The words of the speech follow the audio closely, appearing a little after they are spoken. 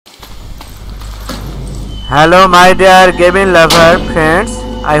Hello, my dear gaming lover friends.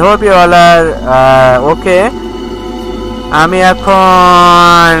 I hope you all are okay. আমি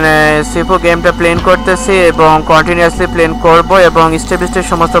এখন সিফু গেমটা plane করতেছি এবং কন্টিনিউয়াসলি প্লেন করব এবং স্টেপ বাই স্টেপ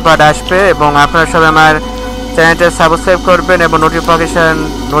সমস্ত পার্ট আসবে এবং আপনারা সবাই আমার চ্যানেলটা সাবস্ক্রাইব করবেন এবং নোটিফিকেশন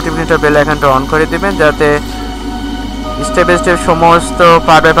বেল আইকনটা অন করে দিবেন যাতে স্টেপ বাই স্টেপ সমস্ত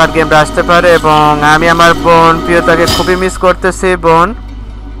পার্ট বাই পার্ট গেমটা আসতে পারে। এবং আমি আমার বোন প্রিয়তাকে খুবই মিস করতেছি বোন,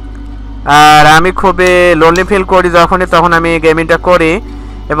 আর আমি খুবই লোনলি ফিল করি তখন আমি গেমিংটা করি।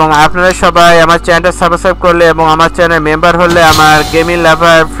 এবং আপনারা সবাই আমার চ্যানেলটা সাবস্ক্রাইব করলে এবং আমার চ্যানেল মেম্বার হলে আমার গেমিং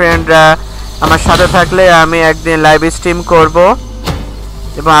লাভার ফ্রেন্ডরা আমার সাথে থাকলে আমি একদিন লাইভ স্ট্রিম করব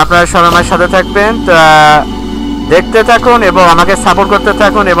এবং আপনারা সবাই আমার সাথে থাকবেন। তো দেখতে থাকুন এবং আমাকে সাপোর্ট করতে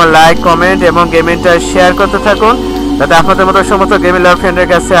থাকুন এবং লাইক কমেন্ট এবং গেমিংটা শেয়ার করতে থাকুন যাতে আপনাদের মতো সমস্ত গেমিং লাভার ফ্রেন্ডের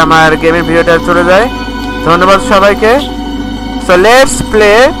কাছে আমার গেমিং ভিডিওটা চলে যায়। ধন্যবাদ সবাইকে। So let's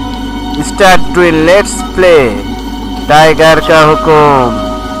play, start doing, let's play tiger का हुकुम।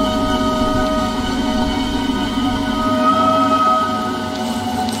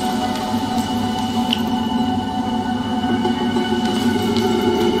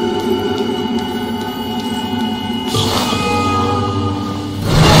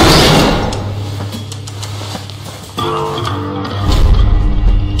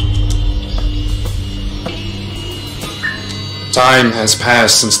 Time has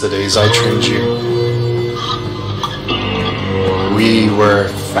passed since the days I trained you. We were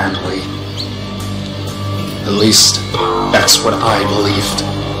family. At least, that's what I believed.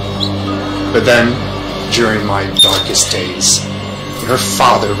 But then, during my darkest days, your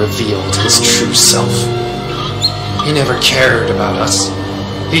father revealed his true self. He never cared about us.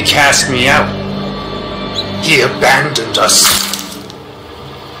 He cast me out. He abandoned us.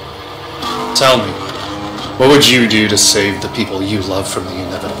 Tell me, what would you do to save the people you love from the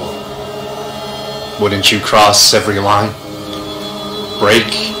inevitable? Wouldn't you cross every line? Break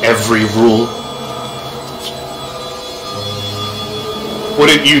every rule?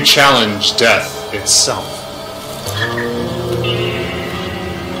 Wouldn't you challenge death itself?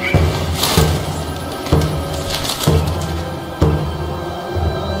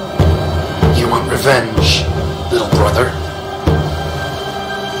 You want revenge, little brother?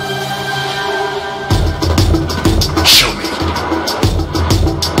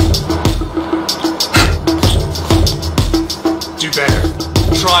 Better.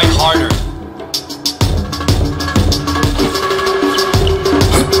 Try harder.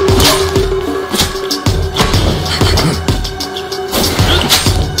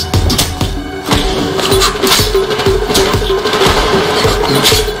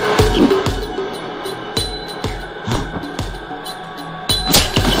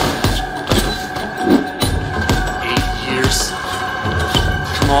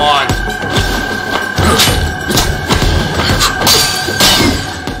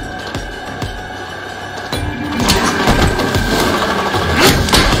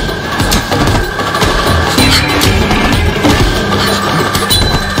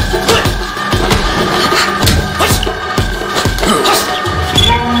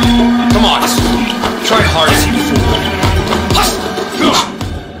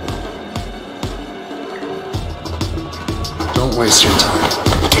 Don't waste your time.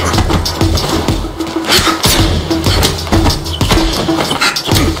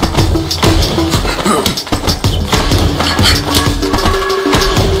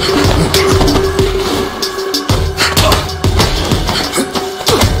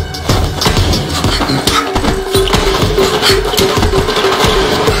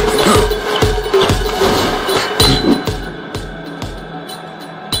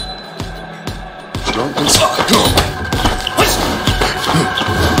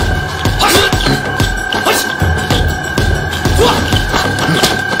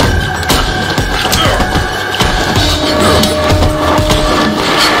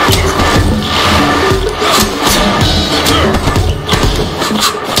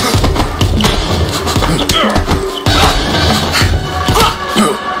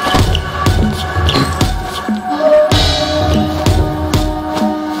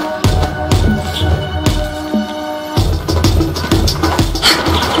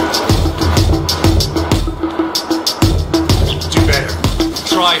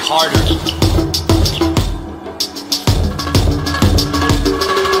 Try harder.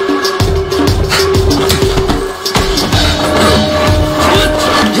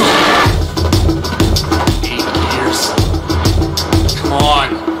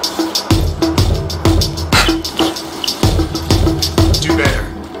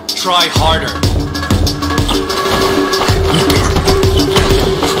 Try harder.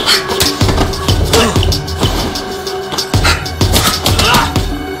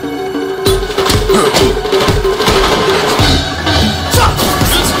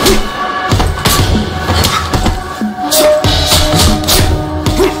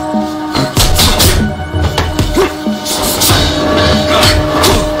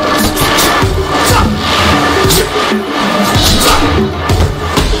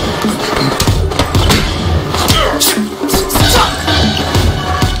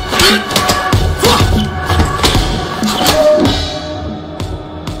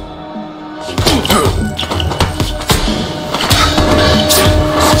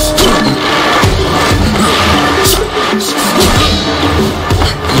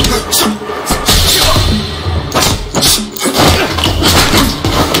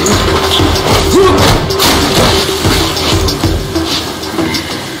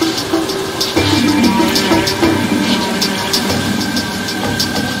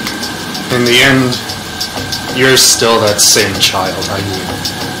 In the end, you're still that same child I knew.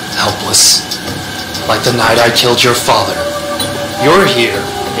 Helpless. Like the night I killed your father. You're here,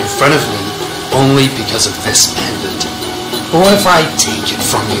 in front of me, only because of this pendant. But what if I take it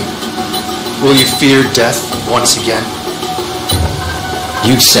from you? Will you fear death once again?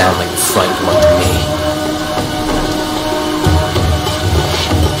 You sound like a frightened one to me.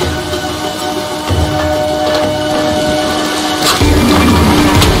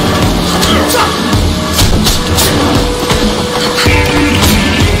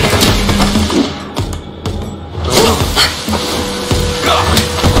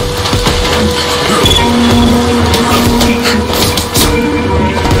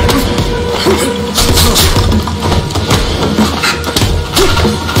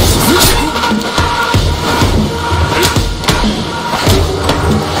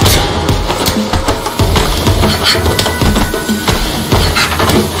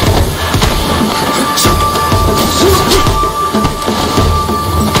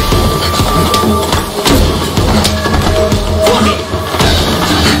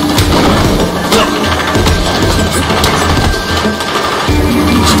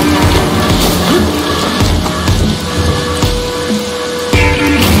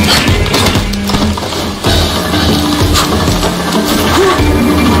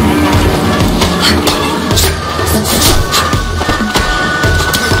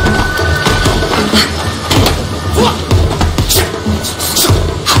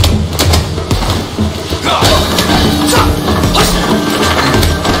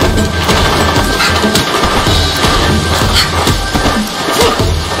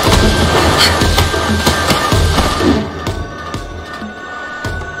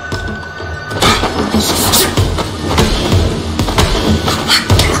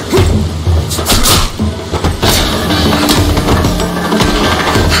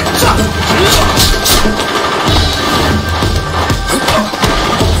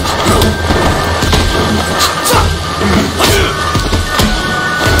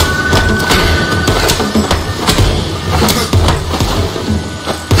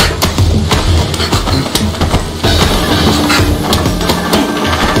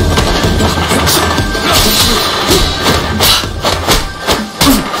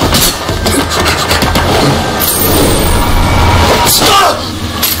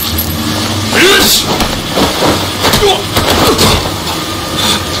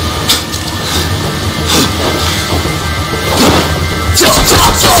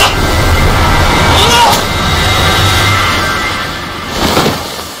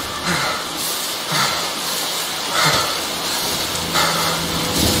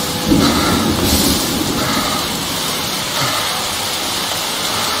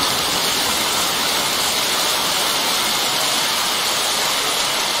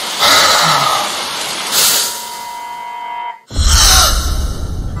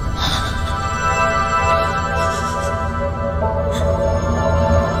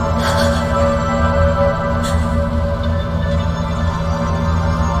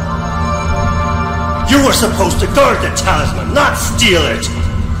 You were supposed to guard the talisman, not steal it!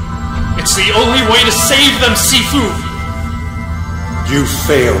 It's the only way to save them, Sifu! You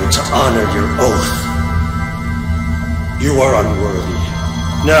failed to honor your oath. You are unworthy.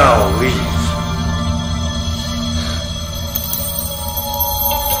 Now leave.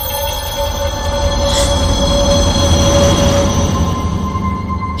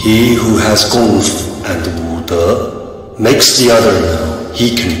 He who has Gong Fu and Wu De makes the other know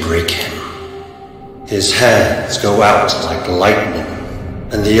he can break him. His hands go out like lightning,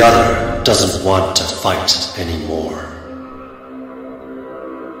 and the other doesn't want to fight anymore.